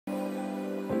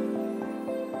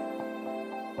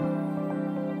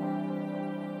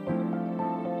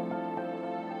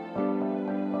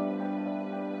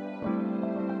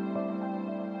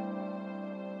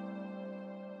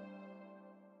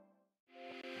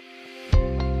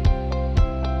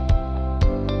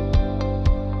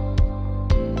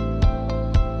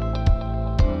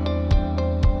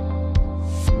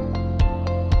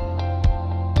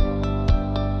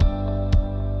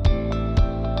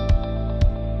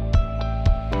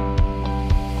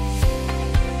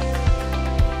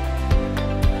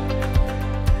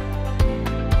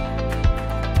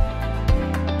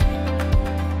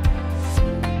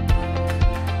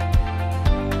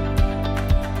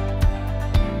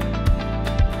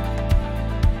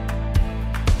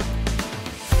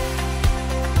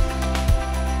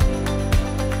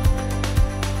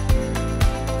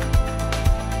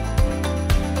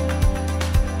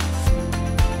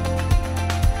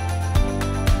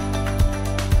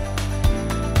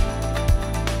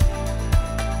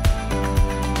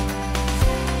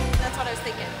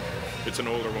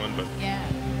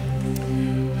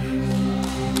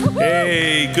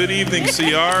Hey, good evening, CR.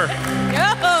 Oh,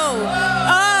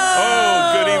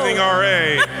 good evening,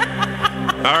 RA.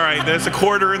 All right, there's a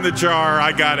quarter in the jar.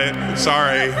 I got it.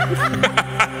 Sorry.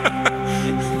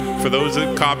 For those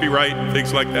that copyright and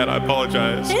things like that, I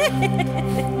apologize.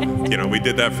 You know, we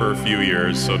did that for a few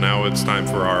years, so now it's time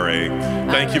for RA.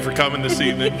 Thank you for coming this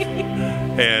evening.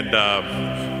 And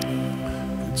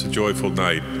it's a joyful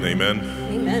night. Amen?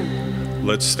 Amen.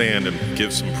 Let's stand and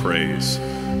give some praise.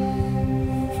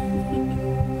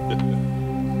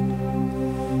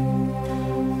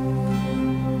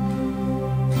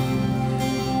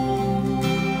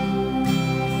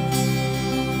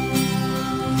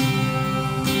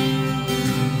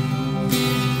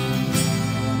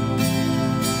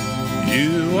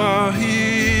 You are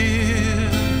here,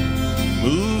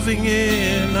 moving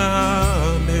in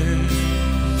our midst.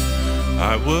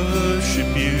 I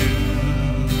worship you.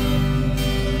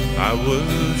 I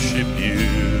worship you.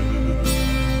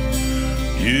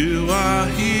 You are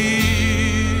here,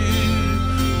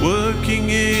 working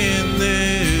in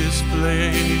this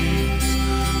place.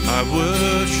 I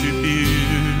worship you.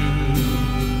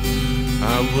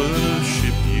 I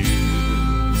worship you.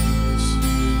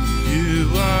 You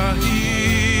are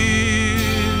here,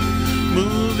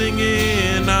 moving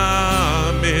in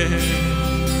our midst.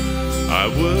 I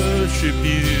worship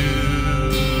you.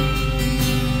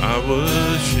 I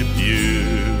worship you.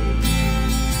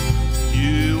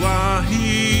 You are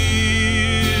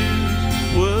here,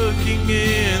 working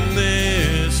in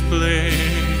this place.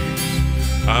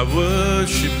 I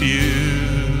worship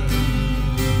you.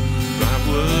 I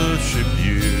worship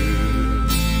you.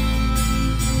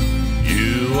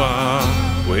 You are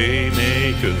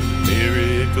waymaker,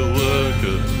 miracle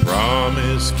worker,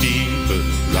 promise keeper,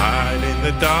 light in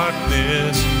the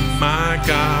darkness. My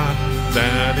God,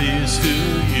 that is who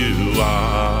you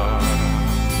are.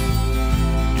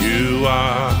 You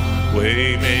are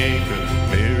waymaker,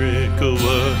 miracle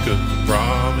worker,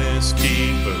 promise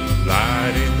keeper,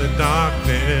 light in the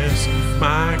darkness.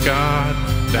 My God,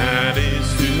 that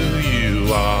is who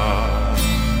you are.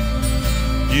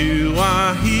 You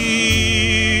are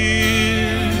here,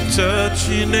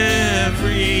 touching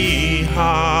every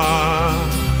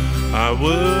heart. I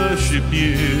worship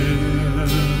you.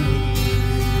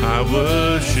 I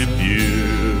worship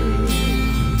you.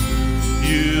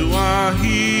 You are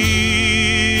here,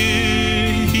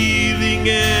 healing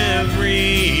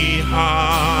every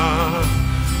heart.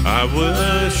 I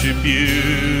worship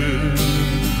you.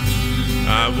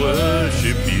 I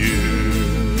worship you.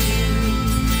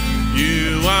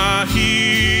 You are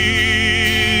here,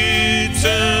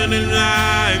 turning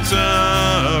lives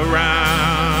around.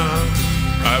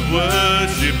 I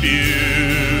worship you.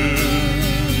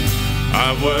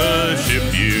 I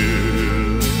worship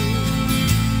you.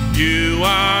 You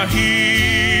are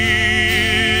here,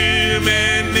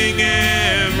 mending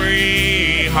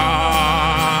every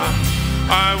heart.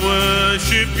 I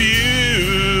worship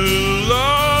you,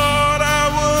 Lord. I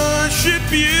worship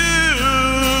you,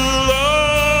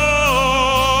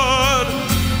 Lord.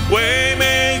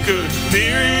 Waymaker,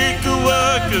 miracle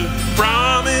worker,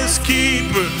 promise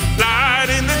keeper, light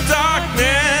in the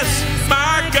darkness.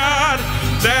 My God,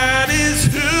 that is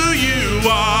who you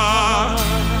are.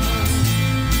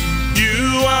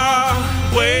 You are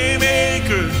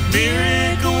waymaker,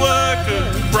 miracle worker,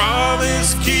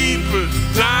 promise keeper,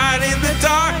 light in the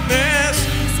darkness.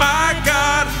 My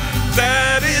God,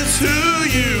 that is who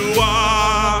you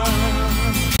are.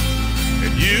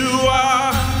 And you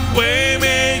are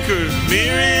waymaker,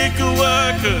 miracle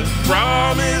worker,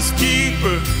 promise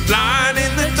keeper, light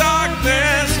in the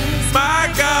darkness. My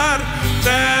God,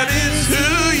 that is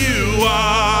who you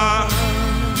are.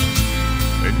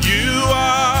 And you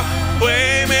are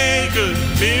waymaker,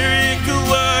 miracle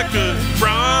worker,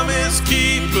 promise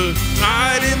keeper,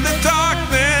 light in the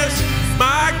darkness.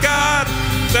 My God,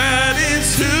 that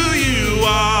is who you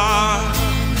are.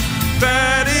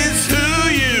 That is who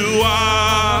you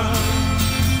are.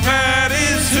 That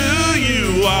is who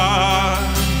you are.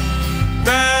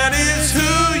 That is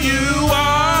who you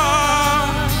are.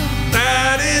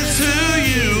 That is who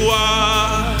you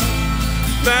are.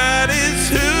 That is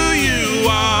who you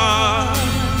are.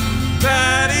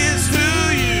 That is who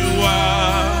you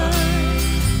are.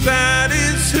 That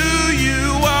is who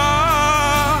you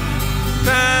are.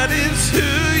 That is who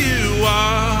you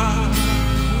are.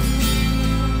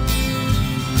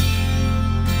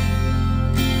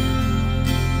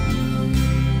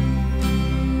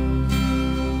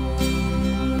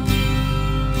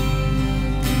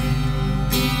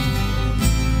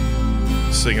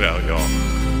 Sing it out, y'all.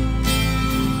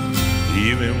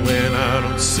 Even when I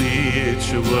don't see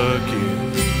it, you're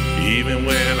working. Even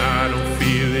when I don't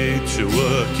feel it, you're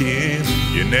working.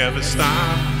 You never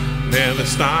stop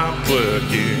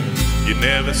working. You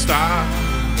never stop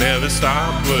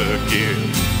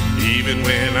working. Even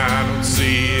when I don't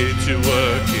see it, you're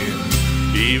working.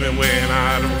 Even when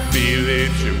I don't feel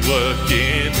it, you're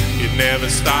working. You never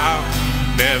stop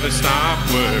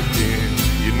working.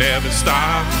 You never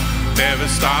stop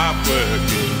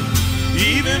working.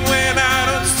 Even when I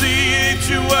don't see it,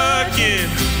 you're working.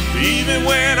 Even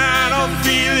when I don't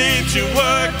feel it, you're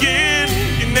working.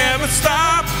 You never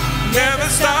stop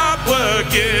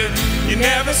working. You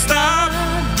never stop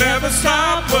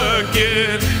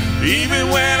working. Even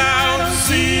when I don't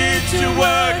see it, you're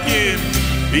working.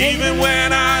 Even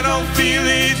when I don't feel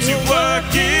it, you're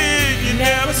working. You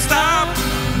never stop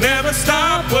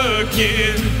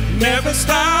working. Never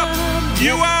stop.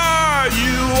 You are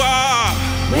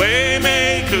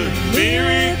waymaker,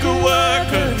 miracle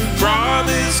worker,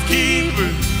 promise keeper,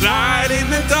 light in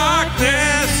the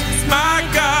darkness. My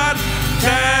God,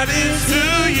 that is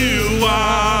who you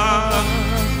are.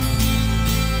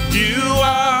 You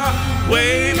are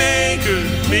waymaker,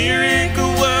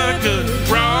 miracle worker,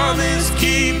 promise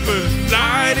keeper,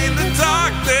 light in the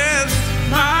darkness.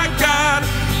 My God,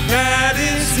 that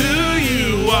is who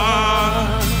you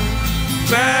are.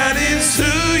 That is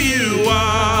who you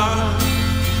are.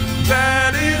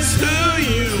 That is who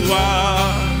you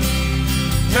are.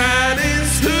 That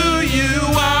is who you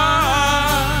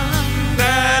are.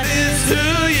 That is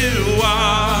who you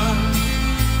are.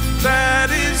 That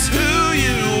is who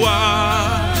you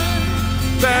are.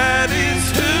 That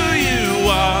is who you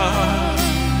are.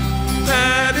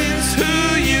 That is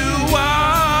who you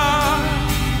are.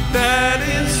 That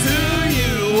is who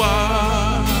you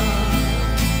are.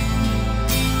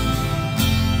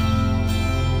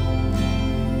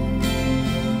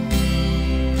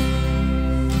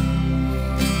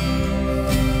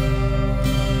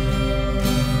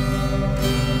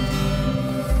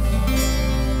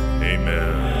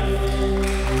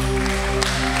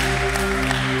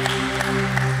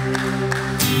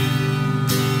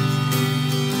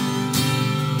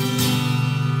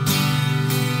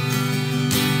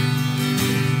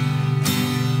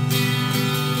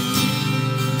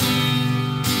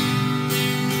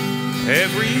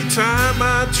 Every time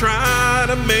I try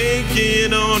to make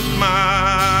it on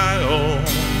my own,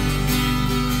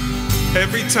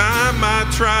 every time I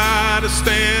try to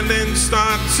stand and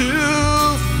start to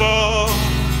fall,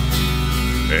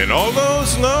 and all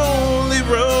those lonely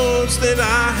roads that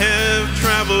I have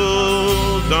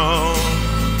traveled on,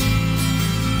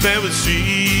 there was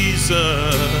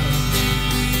Jesus.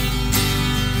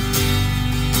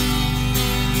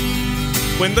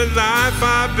 When the life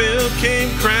I built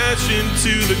came crashing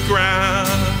to the ground,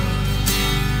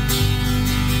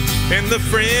 and the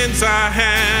friends I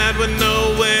had were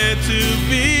nowhere to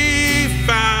be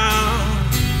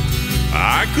found,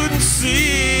 I couldn't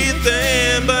see it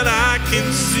then, but I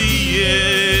can see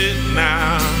it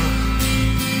now.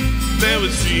 There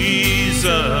was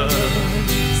Jesus.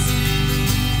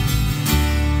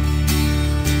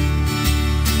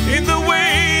 In the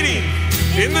waiting,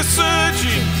 in the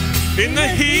searching, in the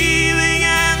healing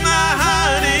and the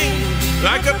hurting,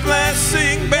 like a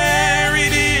blessing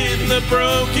buried in the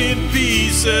broken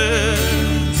pieces.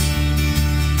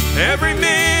 Every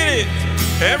minute,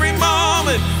 every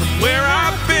moment, from where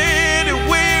I've been and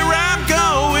where I'm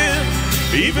going,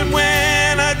 even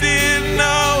when I didn't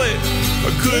know it,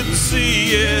 I couldn't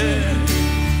see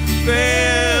it,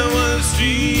 there was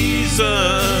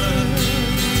Jesus.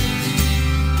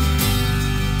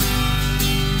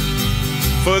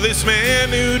 For this man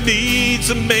who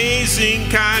needs amazing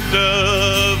kind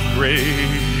of grace,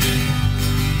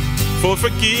 for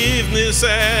forgiveness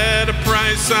at a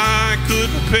price I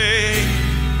couldn't pay.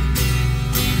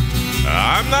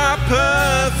 I'm not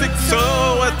perfect, so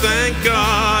I thank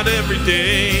God every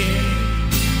day.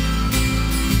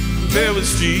 There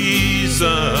was Jesus.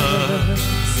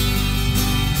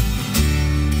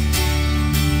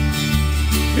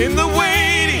 In the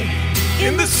waiting,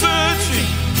 in the searching,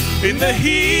 in the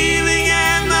healing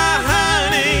and the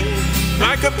hurting,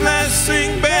 like a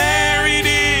blessing buried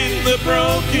in the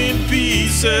broken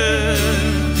pieces.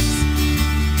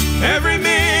 Every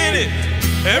minute,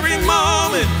 every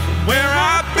moment, where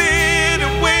I've been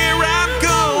and where I'm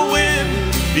going,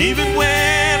 even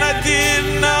when I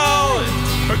didn't know it,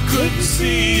 I couldn't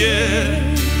see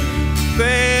it,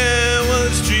 there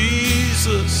was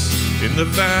Jesus in the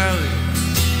valley,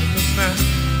 in the valley.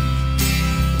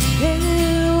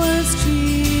 There was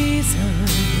Jesus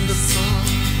in the sun,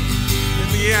 in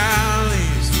the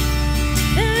alleys.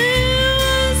 There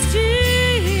was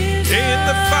Jesus In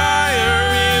the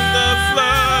fire, in the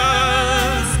flood.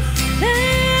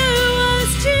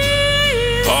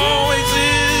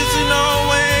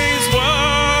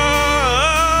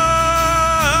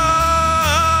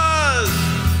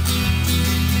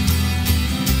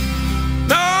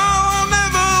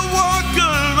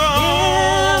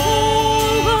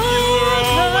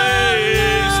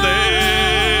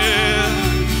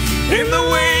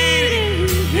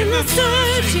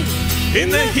 in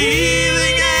the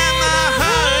healing and the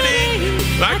honey,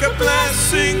 like a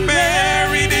blessing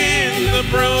buried in the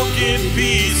broken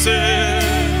pieces.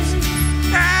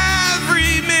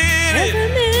 Every minute,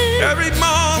 every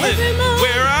moment,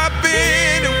 where I've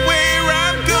been and where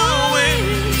I'm going,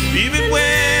 even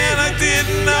when I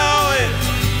didn't know it,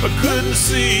 I couldn't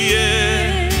see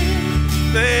it,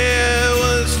 there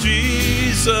was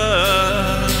Jesus.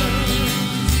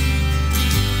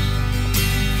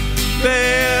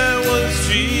 There was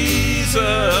Jesus.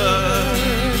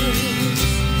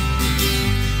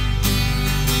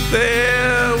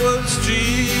 There was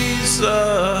Jesus.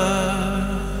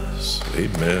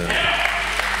 Amen.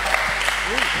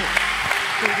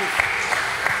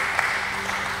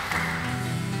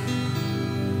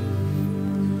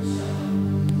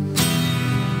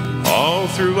 All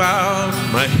throughout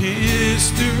my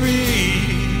history,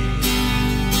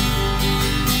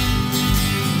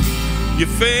 your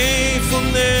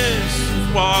faithfulness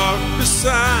walked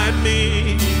beside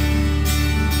me.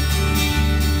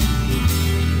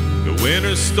 The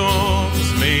winter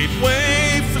storms made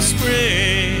way for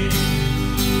spring.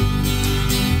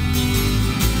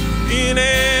 In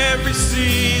every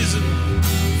season,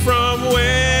 from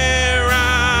where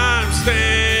I'm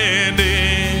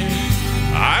standing,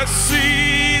 I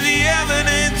see the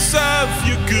evidence of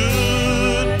your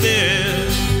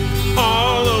goodness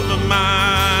all over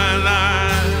my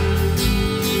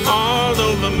life, all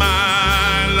over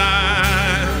my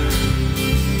life.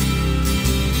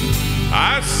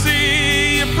 I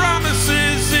see your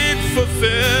promises in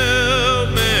fulfillment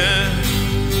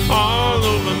all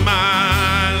over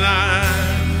my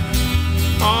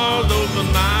life, all over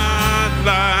my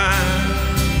life.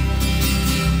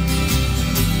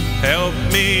 Help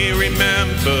me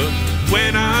remember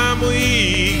when I'm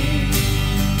weak.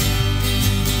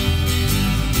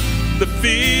 The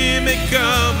fear may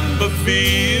come, but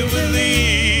fear will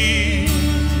leave.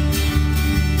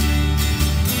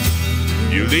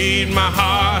 You lead my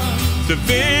heart to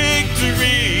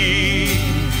victory.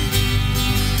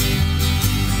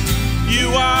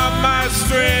 You are my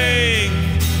strength,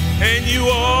 and you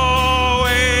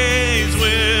always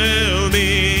will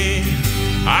be.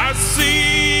 I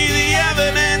see the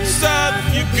evidence of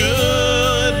your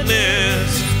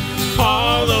goodness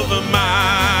all over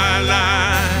my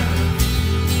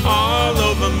life, all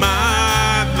over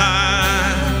my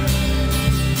life.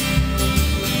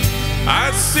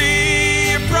 I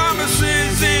see your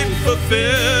promises in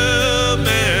fulfillment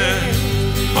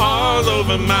all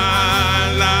over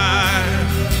my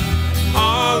life,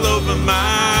 all over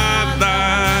my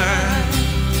life.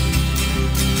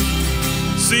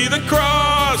 See the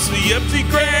cross, the empty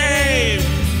grave,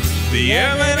 the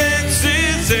evidence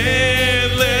is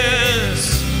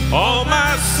endless. All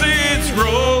my sins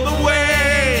roll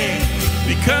away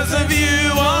because of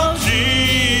you, oh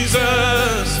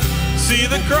Jesus. See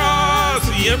the cross,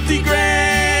 the empty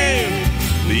grave,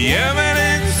 the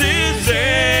evidence is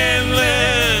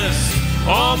endless.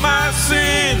 All my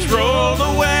sins roll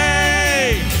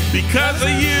away because of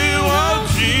you, oh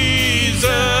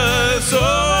Jesus. Oh,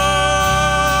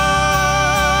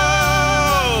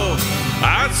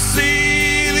 I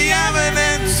see the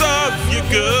evidence of your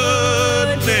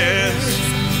goodness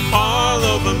all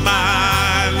over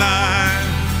my life,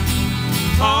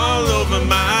 all over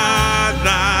my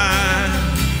life.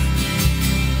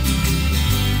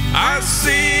 I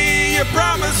see your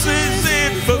promises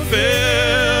in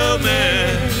fulfillment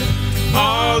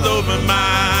all over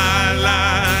my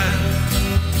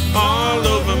life, all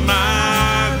over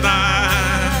my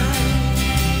life.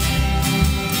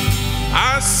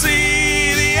 I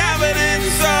see the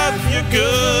evidence of your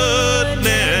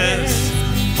goodness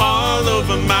all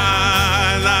over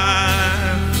my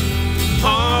life,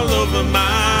 all over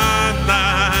my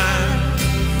life.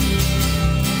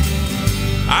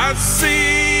 I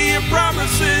see your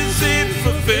promises in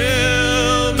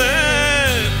fulfillment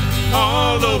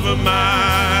all over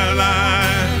my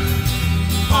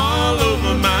life, all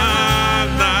over my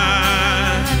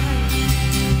life.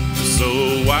 So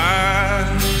why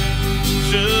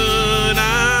should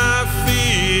I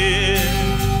fear?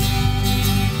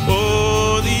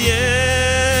 Oh, the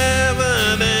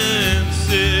evidence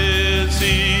is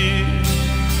here.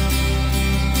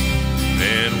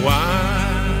 And why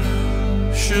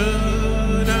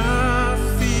should I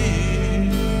fear?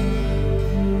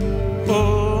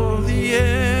 Oh, the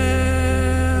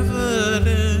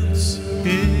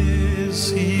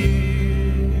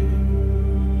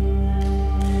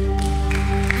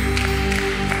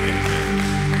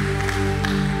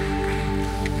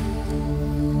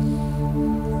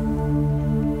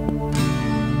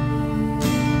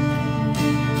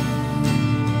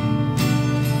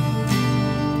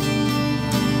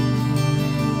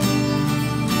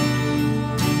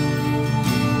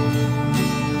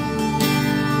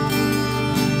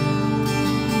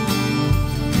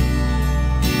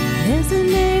There's a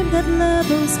name that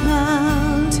levels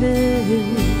mountains,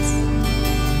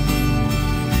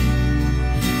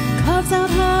 carves out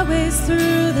highways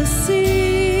through the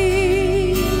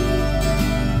sea.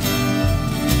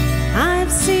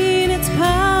 I've seen its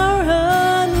power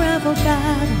unravel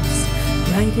battles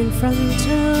right in front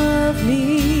of me.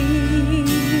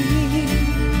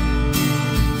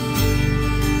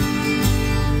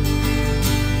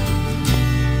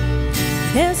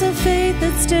 There's a faith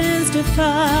that stands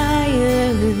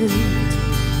defiant.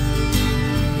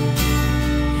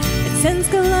 It sends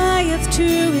Goliath to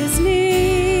his knees.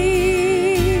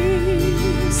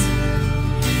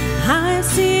 I've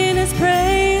seen his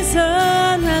praise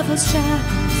unravel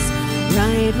shackles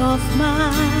right off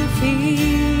my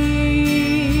feet.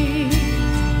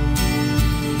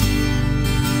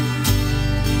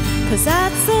 'Cause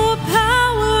that's the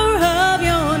power of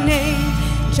your name.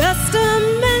 Just a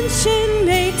mention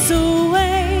makes a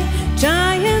way.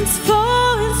 Giants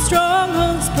fall and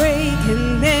strongholds break,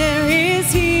 and there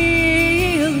is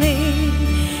healing.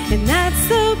 And that's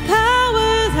the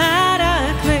power that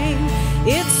I claim.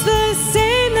 It's the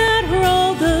same that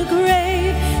rolled the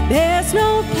grave. There's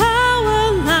no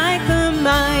power like the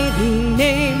mighty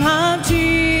name of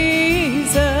Jesus.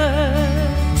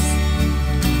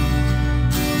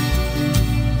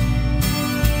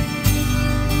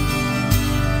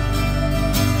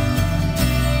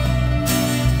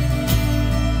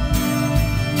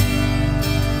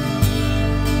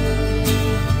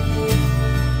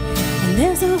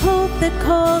 There's a hope that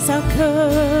calls out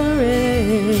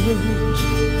courage.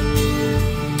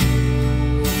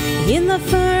 In the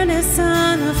furnace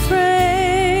unafraid,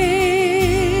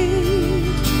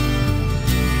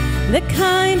 the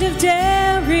kind of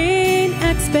daring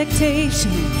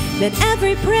expectation that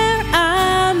every prayer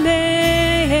I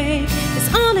make is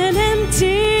on an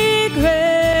empty grave.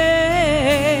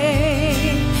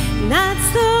 And that's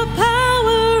the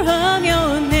power of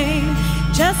your name.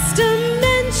 Just a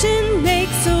mention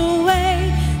makes a way.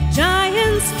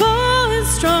 Giants fall and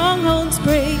strongholds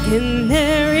break, and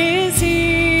there is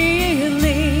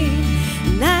healing.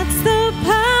 And that's the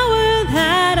power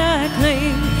that I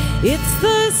claim. It's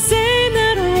the same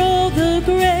that rolled the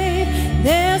grave.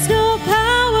 There's no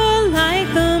power like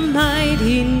the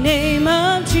mighty name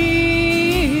of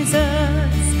Jesus.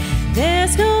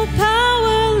 There's no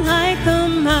power like the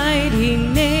mighty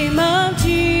name of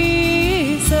Jesus.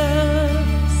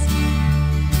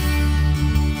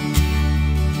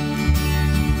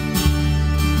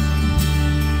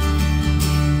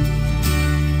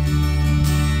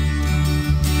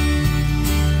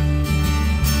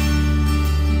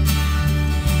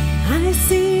 I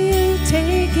see you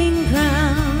taking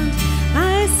ground.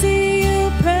 I see you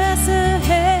press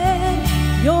ahead.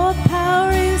 Your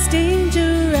power is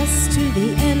dangerous to the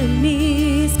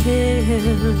enemy's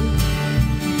camp.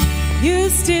 You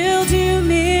still do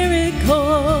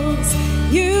miracles.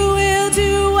 You will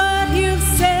do what you've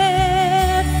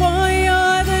said. For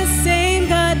you're the same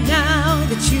God now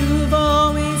that you've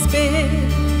always been.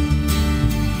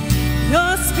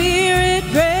 Your spirit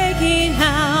breaking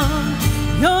out.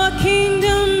 Your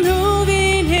kingdom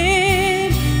moving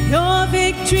in. Your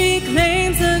victory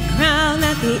claims the crown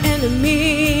that the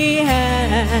enemy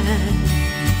had.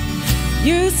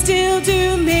 You still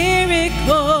do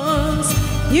miracles.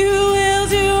 You will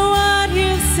do what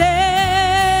you've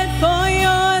said. For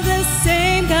you're the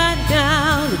same God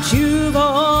now that you've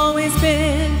always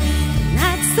been. And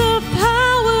that's the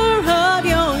power of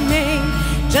your name.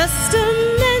 Just a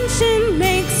mention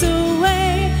makes a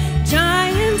way.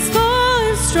 Giants fall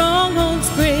and strongholds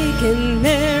break, and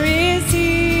there is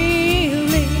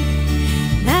healing.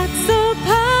 That's the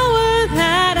power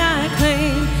that I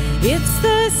claim. It's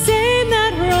the same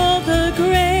that rolled the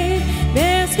grave.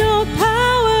 There's no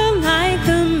power like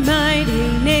the mighty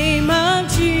name of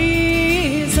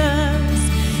Jesus.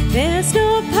 There's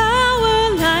no power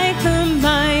like the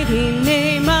mighty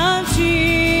name of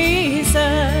Jesus.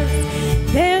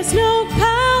 There's no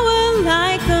power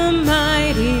like the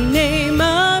mighty name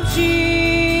of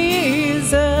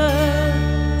Jesus.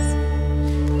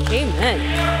 Amen.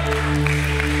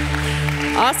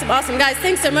 Awesome, awesome. Guys,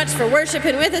 thanks so much for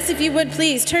worshiping with us. If you would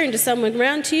please turn to someone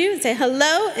around to you and say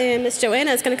hello, and Miss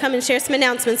Joanna is going to come and share some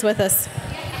announcements with us.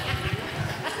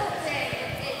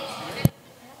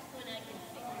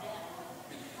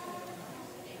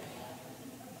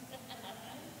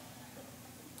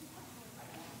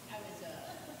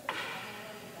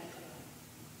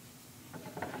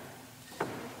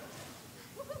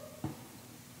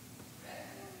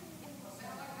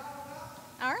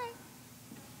 All right.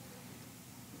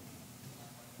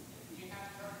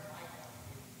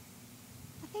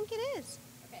 I think it is.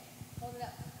 Okay, hold it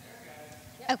up.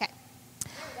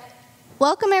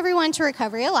 Welcome everyone to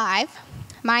Recovery Alive.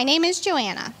 My name is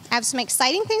Joanna. I have some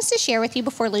exciting things to share with you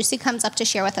before Lucy comes up to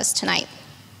share with us tonight.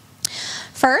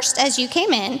 First, as you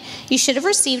came in, you should have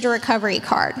received a recovery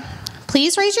card.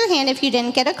 Please raise your hand if you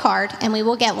didn't get a card, and we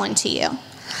will get one to you.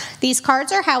 These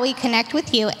cards are how we connect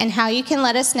with you and how you can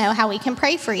let us know how we can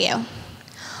pray for you.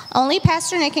 Only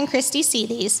Pastor Nick and Christy see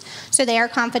these, so they are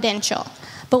confidential.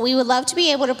 But we would love to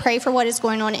be able to pray for what is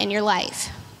going on in your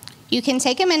life. You can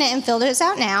take a minute and fill those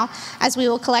out now, as we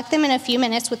will collect them in a few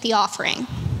minutes with the offering.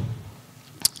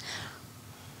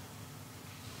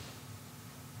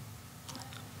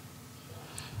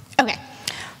 Okay.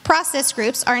 Process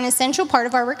groups are an essential part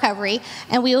of our recovery,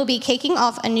 and we will be kicking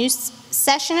off a new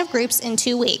session of groups in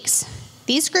 2 weeks.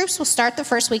 These groups will start the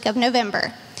first week of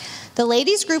November. The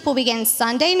ladies group will begin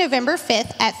Sunday, November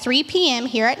 5th at 3 p.m.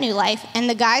 here at New Life, and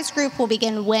the guys group will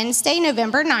begin Wednesday,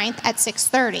 November 9th at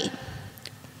 6:30.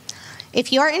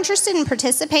 If you are interested in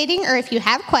participating or if you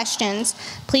have questions,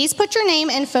 please put your name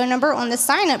and phone number on the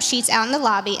sign-up sheets out in the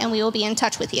lobby, and we will be in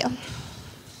touch with you.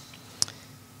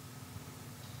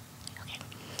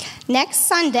 Next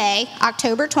Sunday,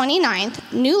 October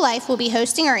 29th, New Life will be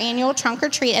hosting our annual Trunk or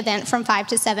Treat event from 5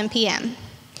 to 7 p.m.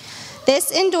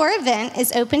 This indoor event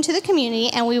is open to the community,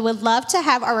 and we would love to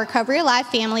have our Recovery Alive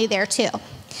family there too.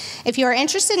 If you are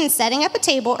interested in setting up a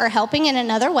table or helping in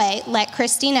another way, let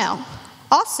Christy know.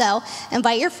 Also,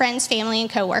 invite your friends, family, and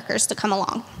coworkers to come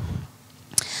along.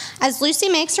 As Lucy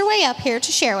makes her way up here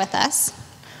to share with us,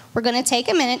 we're going to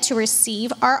take a minute to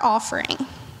receive our offering.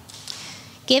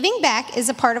 Giving back is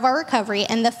a part of our recovery,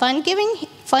 and the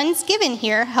funds given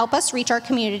here help us reach our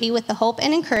community with the hope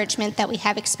and encouragement that we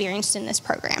have experienced in this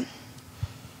program.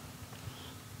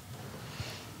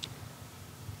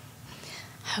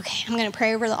 Okay, I'm going to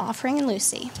pray over the offering and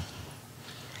Lucy.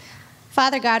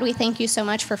 Father God, we thank you so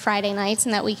much for Friday nights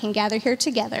and that we can gather here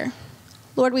together.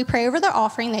 Lord, we pray over the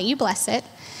offering that you bless it.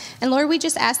 And Lord, we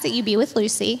just ask that you be with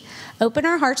Lucy. Open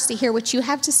our hearts to hear what you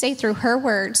have to say through her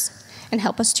words and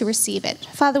help us to receive it.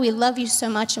 Father, we love you so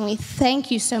much and we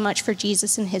thank you so much for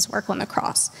Jesus and his work on the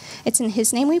cross. It's in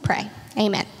his name we pray.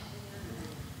 Amen.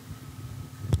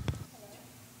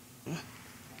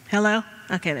 Hello?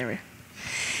 Okay, there we go.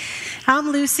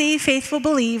 I'm Lucy, faithful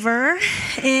believer,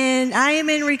 and I am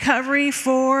in recovery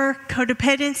for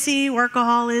codependency,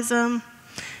 workaholism,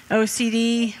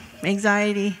 OCD,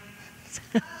 anxiety.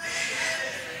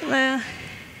 Well, all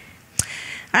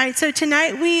right, so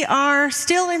tonight we are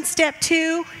still in step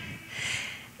 2,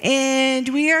 and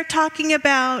we are talking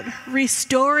about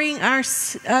restoring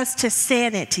us to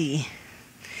sanity.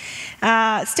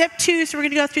 Step 2, so we're going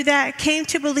to go through that, came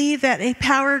to believe that a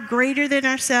power greater than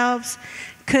ourselves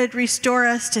could restore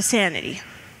us to sanity.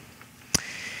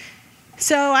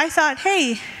 So I thought,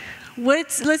 hey,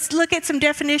 let's look at some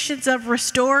definitions of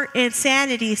restore and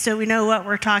sanity so we know what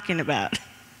we're talking about.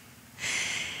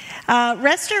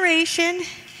 Restoration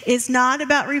is not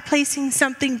about replacing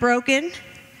something broken,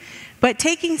 but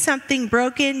taking something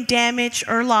broken, damaged,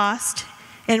 or lost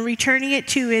and returning it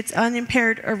to its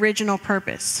unimpaired original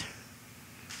purpose.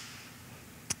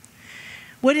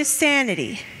 What is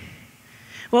sanity?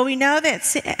 Well, we know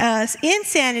that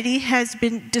insanity has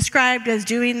been described as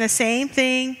doing the same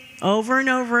thing over and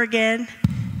over again,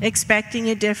 expecting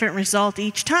a different result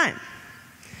each time.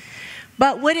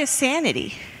 But what is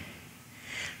sanity?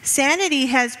 Sanity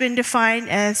has been defined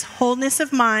as wholeness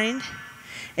of mind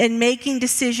and making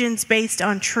decisions based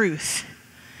on truth.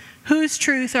 Whose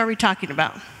truth are we talking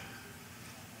about?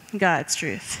 God's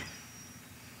truth.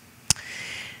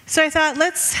 So I thought,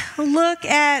 let's look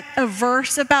at a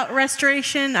verse about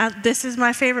restoration. This is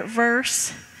my favorite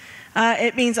verse.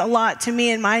 It means a lot to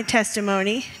me in my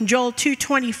testimony. Joel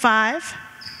 2:25.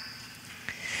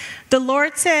 The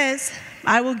Lord says,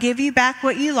 I will give you back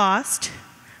what you lost,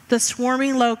 the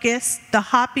swarming locust, the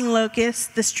hopping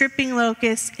locust, the stripping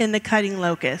locust, and the cutting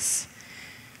locust.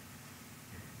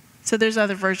 So there's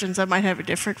other versions. I might have a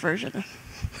different version.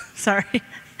 Sorry.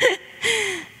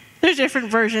 There's different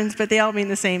versions, but they all mean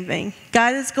the same thing.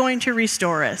 God is going to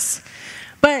restore us.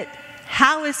 But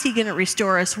how is he going to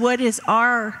restore us? What is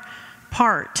our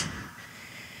part?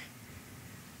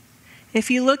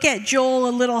 If you look at Joel a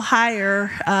little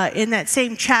higher, in that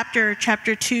same chapter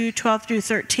 2, 12 through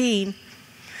 13,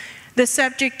 the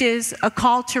subject is a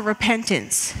call to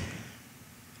repentance.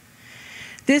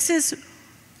 This is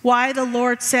why the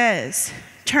Lord says,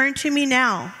 turn to me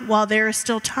now while there is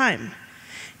still time.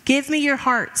 Give me your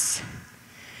hearts.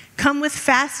 Come with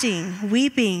fasting,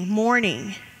 weeping,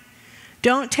 mourning.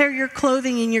 Don't tear your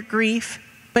clothing in your grief,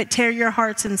 but tear your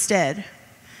hearts instead.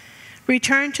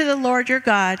 Return to the Lord your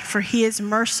God, for he is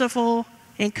merciful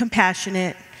and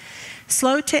compassionate,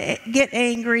 slow to get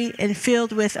angry, and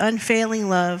filled with unfailing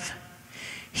love.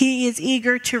 He is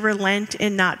eager to relent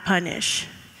and not punish.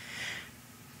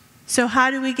 So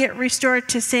how do we get restored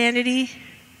to sanity?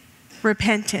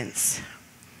 Repentance,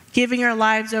 giving our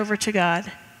lives over to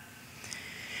God.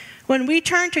 When we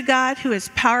turn to God, who is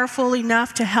powerful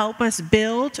enough to help us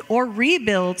build or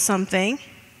rebuild something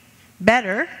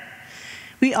better,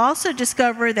 we also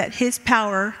discover that his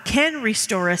power can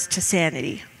restore us to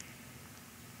sanity.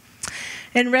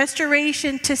 And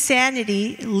restoration to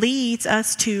sanity leads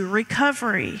us to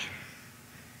recovery.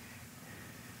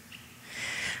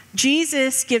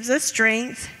 Jesus gives us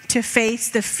strength to face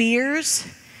the fears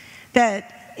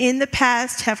that in the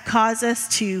past have caused us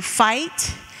to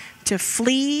fight, to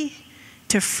flee,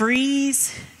 to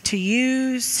freeze, to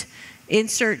use.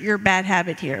 Insert your bad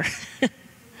habit here.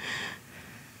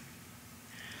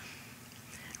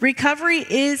 Recovery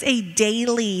is a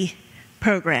daily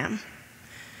program.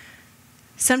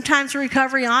 Sometimes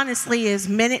recovery, honestly, is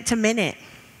minute to minute,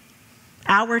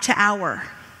 hour to hour.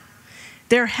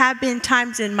 There have been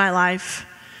times in my life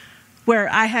where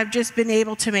I have just been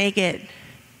able to make it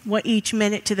each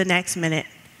minute to the next minute.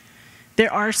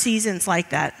 There are seasons like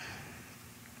that.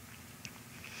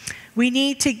 We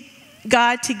need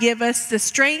God to give us the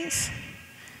strength,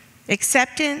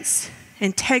 acceptance,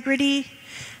 integrity,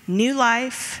 new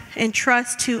life, and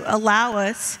trust to allow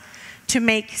us to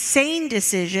make sane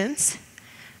decisions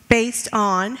based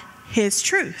on his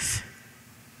truth.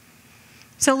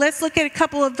 So let's look at a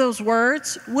couple of those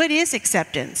words. What is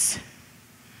acceptance?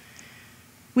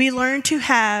 We learn to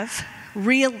have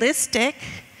realistic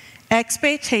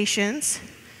expectations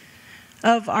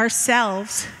of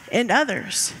ourselves and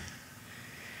others.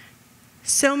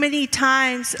 So many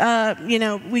times,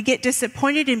 we get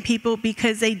disappointed in people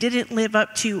because they didn't live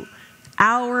up to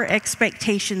our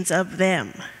expectations of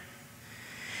them.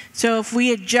 So if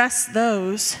we adjust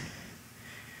those,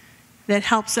 that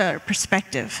helps our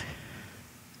perspective.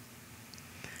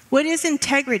 What is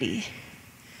integrity?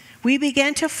 We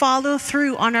begin to follow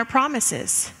through on our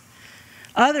promises.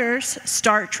 Others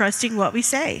start trusting what we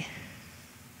say.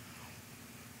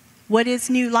 What is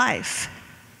new life?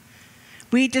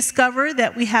 We discover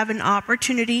that we have an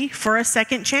opportunity for a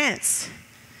second chance.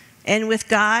 And with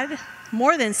God,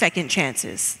 more than second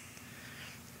chances.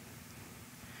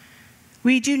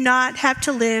 We do not have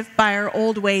to live by our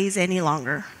old ways any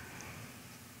longer.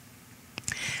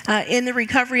 In the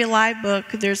Recovery Alive book,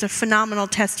 there's a phenomenal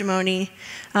testimony.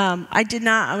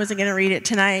 I wasn't going to read it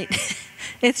tonight.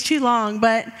 It's too long,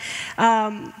 but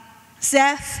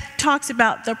Seth talks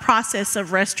about the process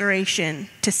of restoration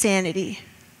to sanity.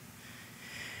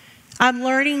 I'm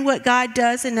learning what God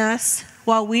does in us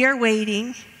while we are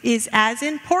waiting is as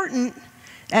important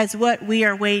as what we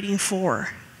are waiting for.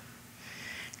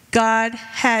 God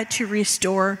had to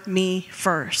restore me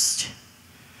first.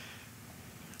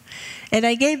 And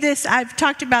I've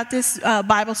talked about this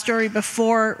Bible story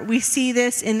before. We see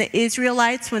this in the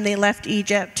Israelites when they left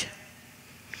Egypt.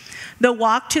 The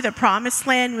walk to the promised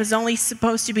land was only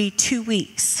supposed to be 2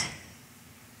 weeks.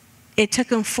 It took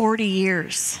them 40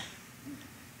 years.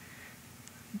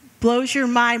 Blows your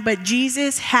mind, but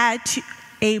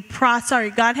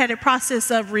God had a process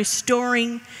of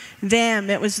restoring them.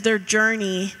 It was their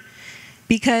journey.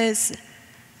 Because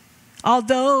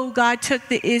although God took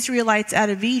the Israelites out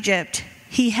of Egypt,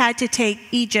 he had to take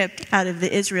Egypt out of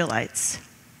the Israelites.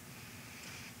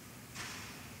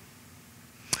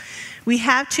 We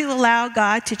have to allow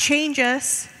God to change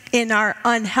us in our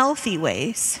unhealthy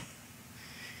ways.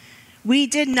 We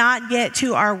did not get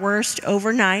to our worst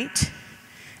overnight,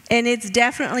 and it's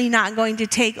definitely not going to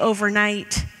take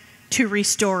overnight to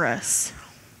restore us.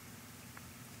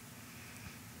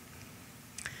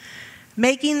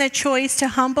 Making the choice to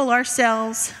humble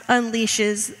ourselves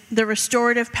unleashes the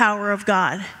restorative power of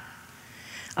God,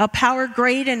 a power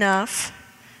great enough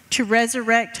to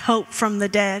resurrect hope from the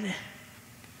dead.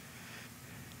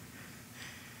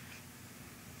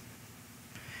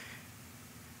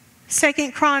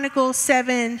 Second Chronicles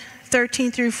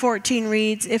 7:13-14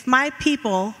 reads, "If my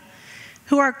people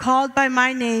who are called by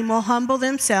my name will humble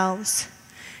themselves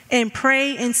and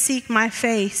pray and seek my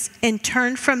face and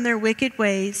turn from their wicked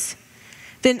ways,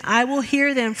 then I will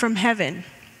hear them from heaven.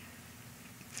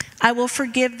 I will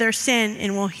forgive their sin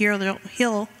and will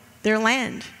heal their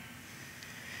land."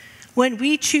 When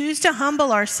we choose to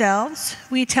humble ourselves,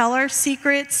 we tell our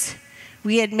secrets,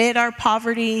 we admit our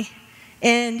poverty,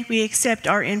 and we accept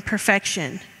our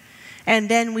imperfection. And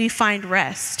then we find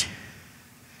rest.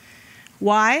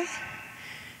 Why?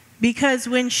 Because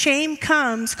when shame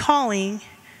comes calling,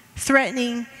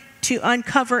 threatening to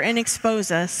uncover and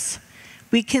expose us,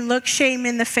 we can look shame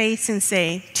in the face and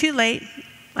say, too late,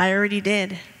 I already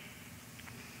did.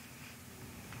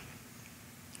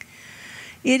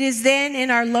 It is then in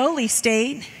our lowly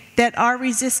state that our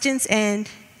resistance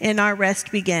ends and our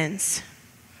rest begins.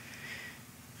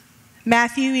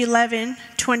 Matthew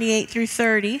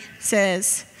 11:28-30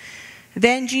 says,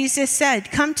 "Then Jesus said,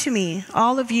 'Come to me,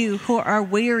 all of you who are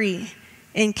weary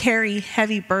and carry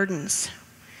heavy burdens.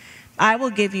 I will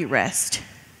give you rest.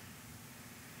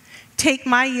 Take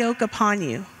my yoke upon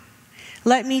you.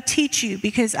 Let me teach you,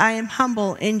 because I am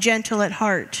humble and gentle at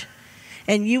heart,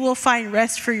 and you will find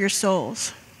rest for your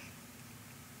souls.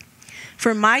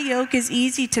 For my yoke is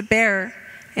easy to bear,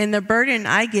 and the burden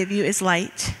I give you is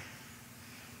light.'"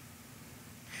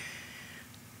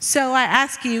 So I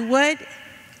ask you, what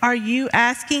are you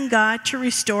asking God to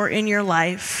restore in your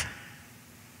life?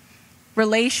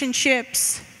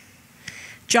 Relationships,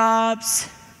 jobs,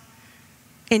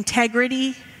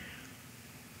 integrity,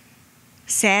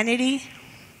 sanity?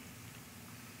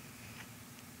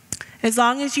 As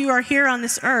long as you are here on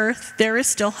this earth, there is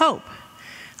still hope.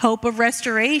 Hope of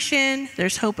restoration,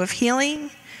 there's hope of healing,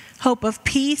 hope of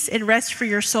peace and rest for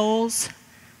your souls,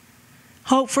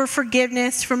 hope for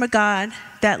forgiveness from a God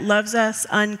that loves us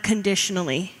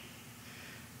unconditionally.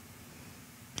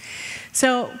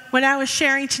 So when I was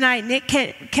sharing tonight, Nick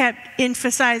kept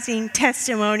emphasizing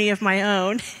testimony of my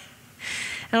own.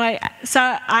 So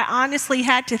I honestly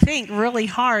had to think really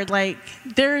hard, like,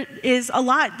 there is a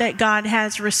lot that God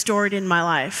has restored in my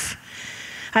life.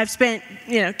 I've spent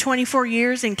 24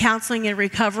 years in counseling and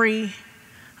recovery,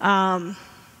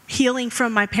 healing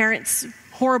from my parents'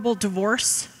 horrible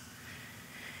divorce.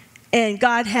 And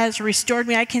God has restored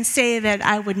me. I can say that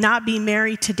I would not be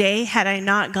married today had I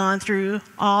not gone through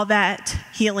all that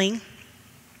healing.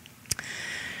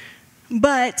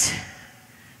 But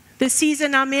the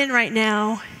season I'm in right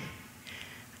now,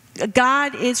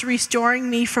 God is restoring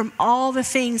me from all the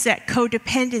things that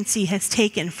codependency has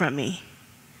taken from me.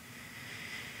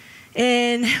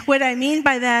 And what I mean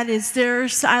by that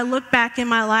is I look back in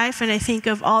my life and I think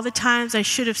of all the times I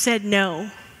should have said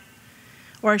no,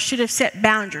 or I should have set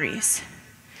boundaries,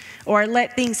 or I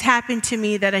let things happen to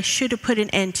me that I should have put an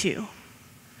end to.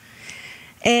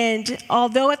 And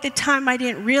although at the time I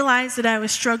didn't realize that I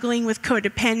was struggling with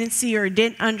codependency or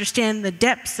didn't understand the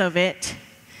depths of it,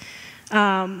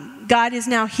 God is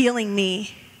now healing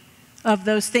me of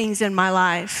those things in my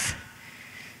life.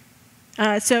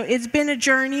 So it's been a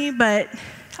journey, but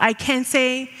I can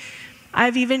say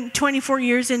I've even 24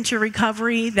 years into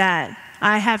recovery that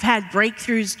I have had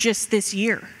breakthroughs just this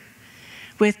year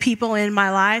with people in my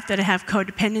life that I have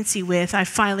codependency with. I've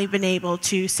finally been able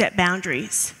to set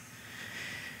boundaries.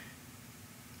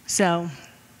 So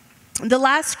the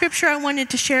last scripture I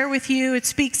wanted to share with you, it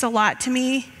speaks a lot to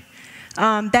me,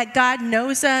 that God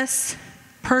knows us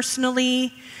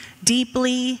personally,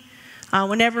 deeply.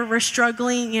 Whenever we're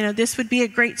struggling, this would be a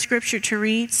great scripture to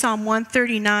read, Psalm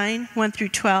 139,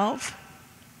 1-12.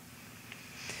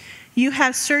 "You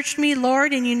have searched me,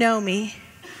 Lord, and you know me.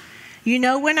 You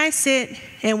know when I sit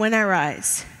and when I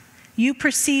rise. You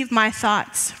perceive my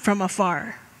thoughts from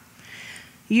afar.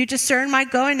 You discern my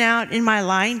going out and my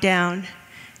lying down.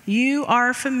 You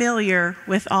are familiar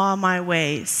with all my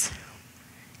ways,"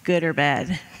 good or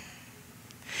bad.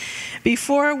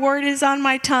 "Before a word is on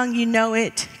my tongue, you know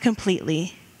it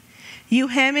completely. You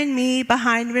hem in me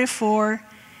behind and before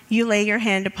you lay your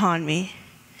hand upon me.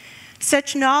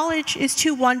 Such knowledge is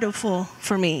too wonderful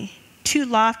for me, too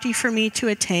lofty for me to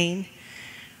attain.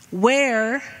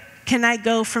 Where can I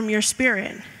go from your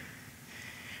spirit?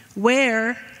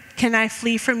 Where can I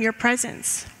flee from your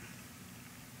presence?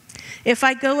 If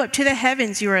I go up to the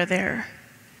heavens, you are there.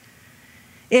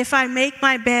 If I make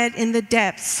my bed in the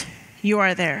depths, you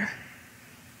are there.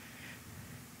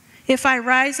 If I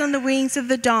rise on the wings of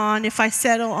the dawn, if I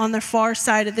settle on the far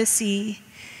side of the sea,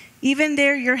 even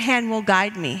there your hand will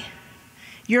guide me.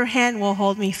 Your hand will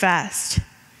hold me fast.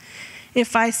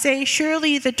 If I say,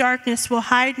 surely the darkness will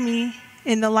hide me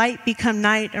and the light become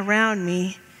night around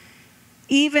me,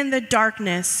 even the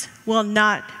darkness will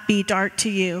not be dark to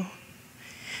you.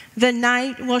 The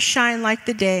night will shine like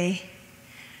the day,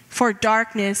 for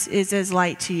darkness is as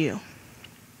light to you."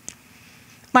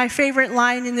 My favorite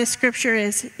line in this scripture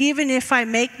is, "Even if I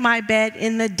make my bed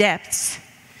in the depths,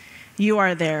 you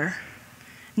are there."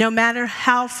 No matter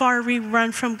how far we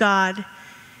run from God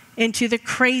into the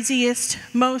craziest,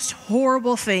 most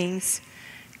horrible things,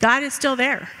 God is still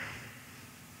there.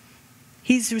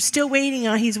 He's still waiting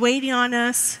on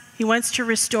us. He wants to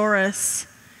restore us.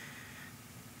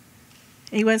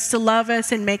 He wants to love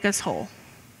us and make us whole.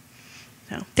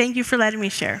 So, thank you for letting me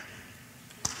share.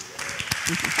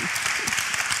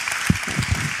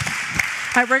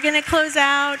 All right, we're going to close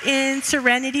out in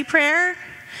serenity prayer,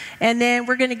 and then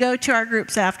we're going to go to our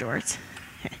groups afterwards.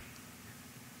 Okay.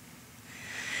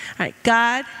 All right,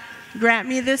 God, grant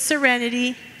me the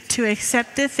serenity to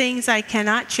accept the things I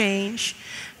cannot change,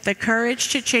 the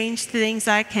courage to change the things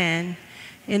I can,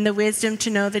 and the wisdom to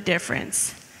know the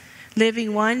difference.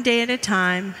 Living one day at a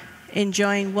time,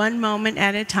 enjoying one moment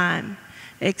at a time,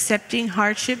 accepting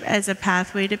hardship as a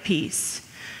pathway to peace,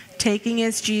 taking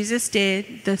as Jesus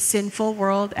did the sinful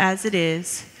world as it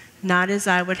is, not as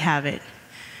I would have it,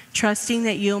 trusting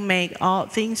that you'll make all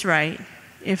things right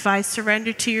if I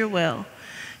surrender to your will,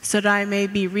 so that I may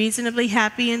be reasonably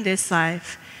happy in this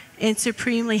life and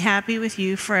supremely happy with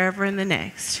you forever in the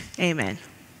next. Amen.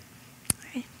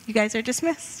 You guys are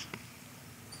dismissed.